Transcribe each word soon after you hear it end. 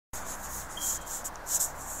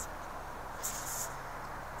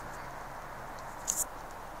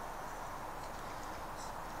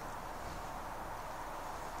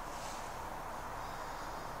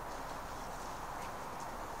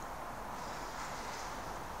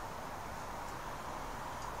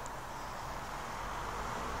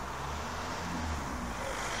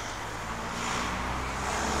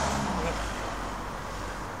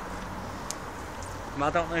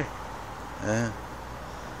mad, aren't they? Yeah.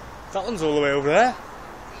 That one's all the way over there.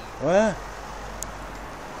 Where?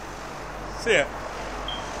 See it?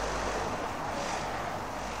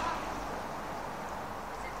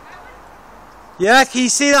 Yeah, can you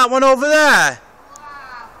see that one over there?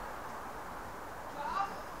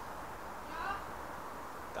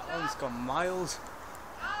 That one's gone miles.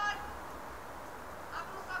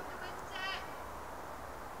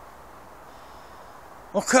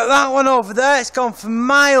 Look at that one over there, it's gone for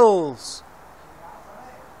miles.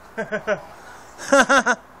 That's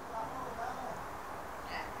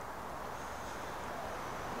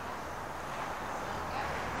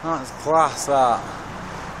class, that.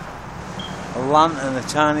 A lantern, a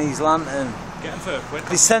Chinese lantern. Get them for a quid.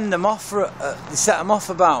 They send them off for, they set them off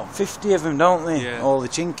about 50 of them, don't they? Yeah. All the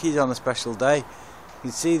chinkies on a special day. You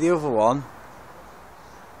can see the other one.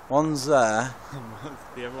 One's there.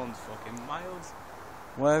 The other one's fucking miles.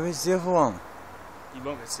 Where is the other one? You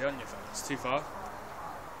won't get to see it on your phone, it's too far.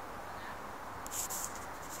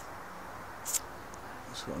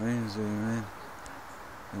 That's what I mean, zoom in.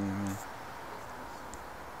 Zoom in.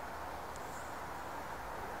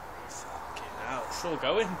 Fucking hell, it's still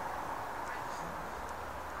going.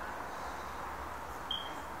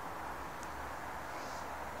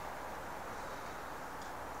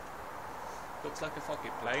 Looks like a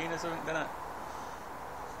fucking plane or something, doesn't it?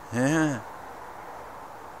 Yeah.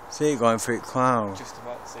 See it going through the cloud. Just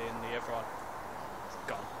about seeing the other one. It's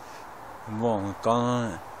gone. One gone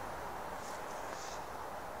on it.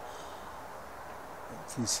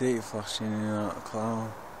 You can see it flashing in and out of the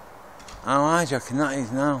cloud. How high do you reckon that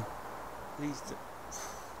is now? At least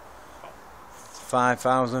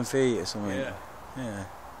 5,000 feet or something? yeah. Yeah.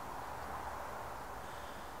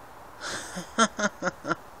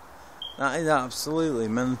 That is absolutely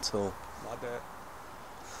mental. Mad it.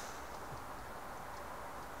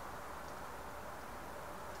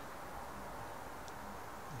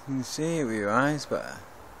 You can see it with your eyes better.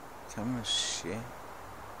 Camera's shit.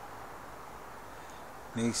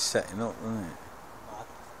 Needs setting up, doesn't it? Mad.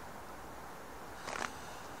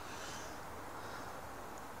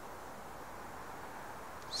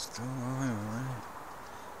 Still going, right?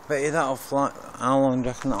 Bet you that'll fly. How long do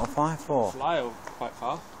you reckon that'll fly for? Fly over quite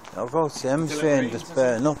far. It'll go to the hemisphere and just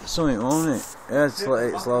burn up or something, won't it? Yeah, just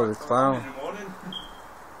let it slowly cloud.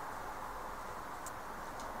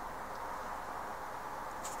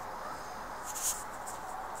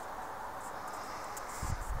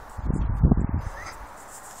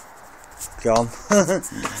 Gone.